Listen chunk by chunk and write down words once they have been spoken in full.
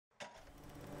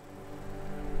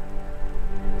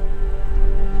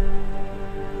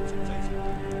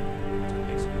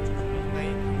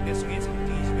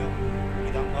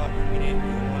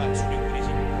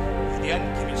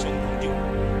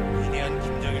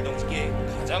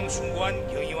가장 숭고한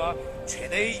경위와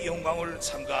최대의 영광을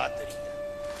삼가드립니다.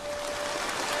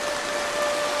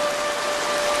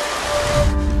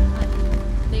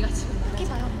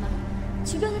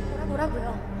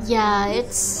 Yeah,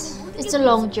 it's a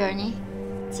long journey.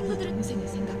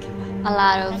 A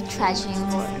lot of tragedy.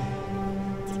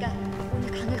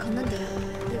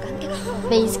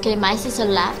 Basically, my sister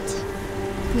left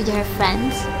with her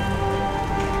friends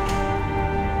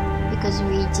because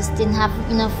we just didn't have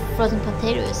enough frozen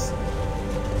potatoes.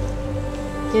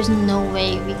 There's no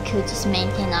way we could just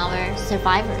maintain our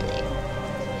survival there.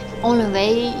 Only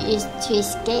way is to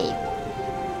escape.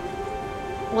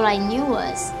 All I knew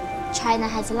was China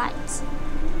has lights.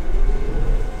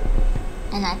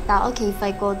 And I thought, okay, if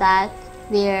I go that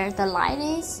where the light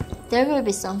is, there will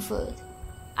be some food.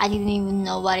 I didn't even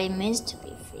know what it means to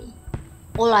be free.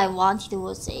 All I wanted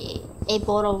was a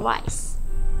bowl of rice.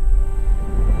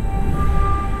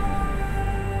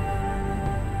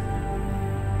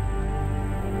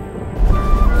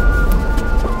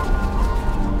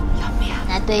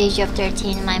 At the age of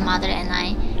 13, my mother and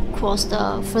I crossed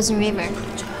the frozen river.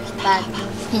 But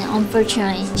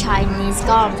unfortunately, Chinese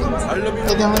government,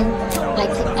 they don't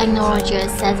acknowledge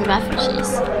us as refugees,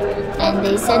 and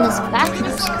they send us back to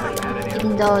North Korea,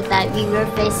 even though that we will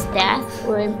face death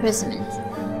or imprisonment.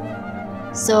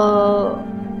 So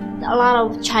a lot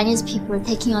of Chinese people are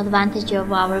taking advantage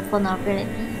of our vulnerability,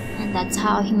 and that's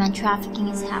how human trafficking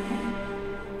is happening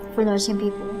for Norwegian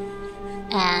people.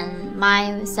 And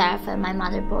myself and my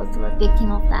mother both were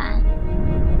victim of that.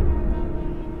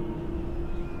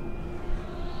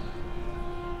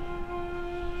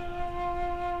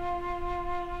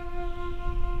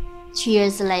 Two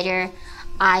years later,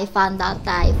 I found out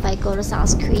that if I go to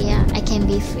South Korea, I can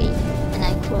be free, and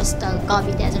I crossed the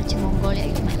Gobi Desert to Mongolia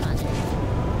with my mother.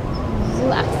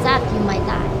 You accept you might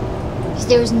die, because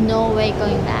there is no way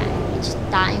going back. You're just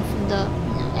dying from the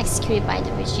executed by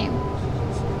the regime.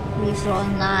 We brought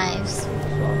knives,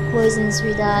 brought poisons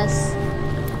with us,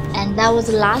 and that was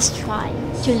the last try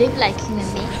to live like human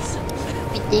beings,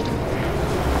 with dignity.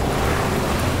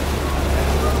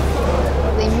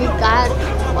 When we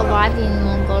arrived in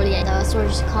Mongolia, the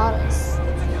soldiers called us,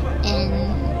 and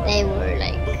they were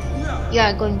like, "You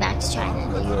are going back to China,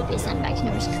 and you will be sent back to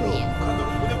North Korea."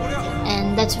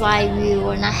 And that's why we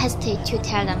will not hesitate to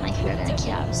tell them like we're gonna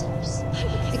kill ourselves,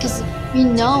 because we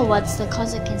know what the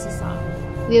consequences are.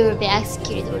 We will be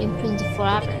executed or imprisoned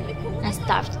forever and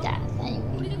starved to death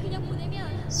anyway.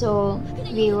 So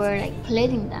we were like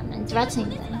pleading them and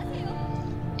threatening them,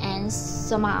 and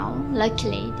somehow,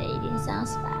 luckily, they didn't send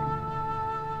us back.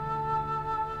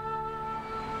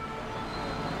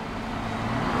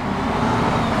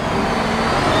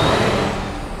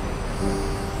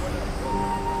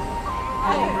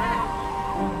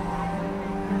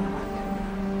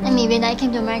 When I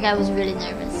came to America, I was really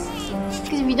nervous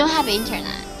because we don't have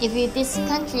internet. If in this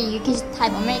country, you can just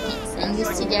type Americans and you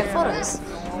see their photos.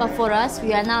 But for us,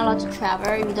 we are not allowed to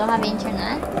travel. We don't have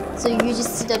internet, so you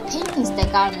just see the paintings the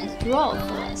government draw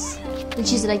for us,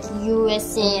 which is like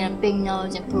USA and big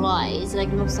nose and blue eyes, like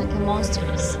looks like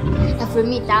monsters. And for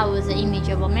me, that was the image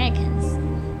of Americans.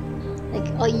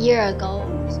 Like a year ago,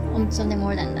 something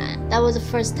more than that. That was the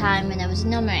first time when I was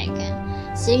in America.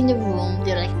 Sitting in the room,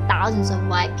 there were like thousands of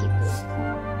white people.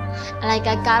 And like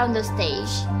I got on the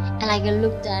stage, and like I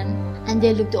looked at them, and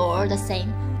they looked all the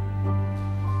same.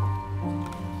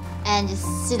 And just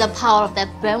see the power of that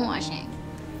brainwashing.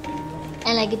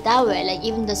 And like that way, like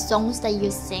even the songs that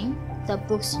you sing, the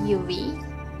books you read,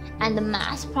 and the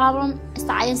math problem,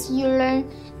 science you learn,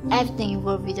 everything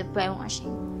involved with the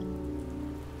brainwashing.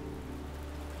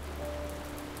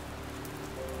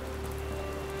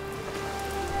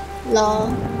 Law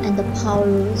and the power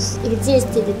rules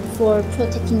existed for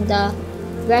protecting the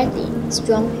wealthy,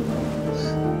 strong people.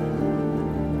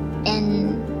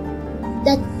 And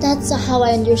that's how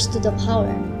I understood the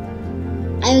power.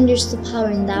 I understood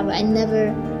power in that way. I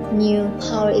never knew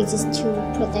power exists to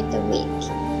protect the weak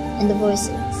and the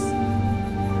voiceless.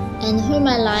 And all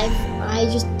my life, I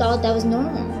just thought that was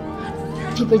normal.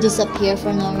 People disappear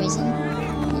for no reason.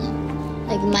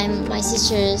 Like my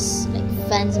sister's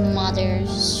friend's mother,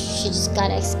 she just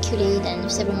got executed, and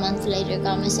several months later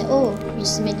government said, "Oh, you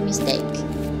just made a mistake."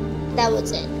 That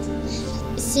was it.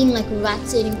 It seemed like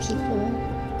rats eating people.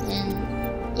 And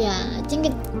yeah, I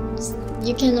think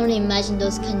you can only imagine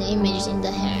those kind of images in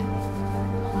the hair.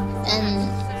 And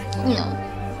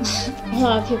a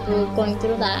lot of people going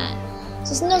through that.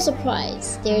 So it's no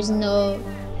surprise. There's no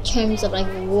terms of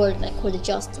word called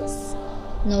justice.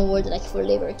 No word for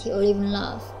liberty or even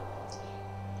love.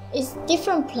 It's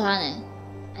different planet.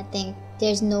 I think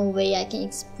there's no way I can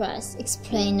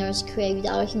explain, or create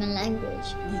without human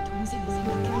language. 네 동생을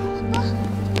생각해.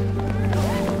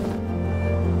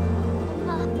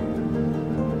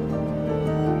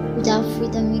 Without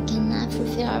freedom, we cannot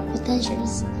fulfill our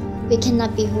potentials. We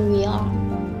cannot be who we are.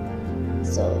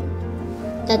 So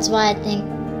that's why I think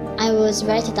I was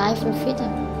ready to die for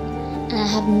freedom. And I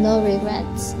have no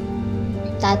regrets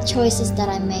that choices that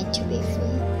I made to be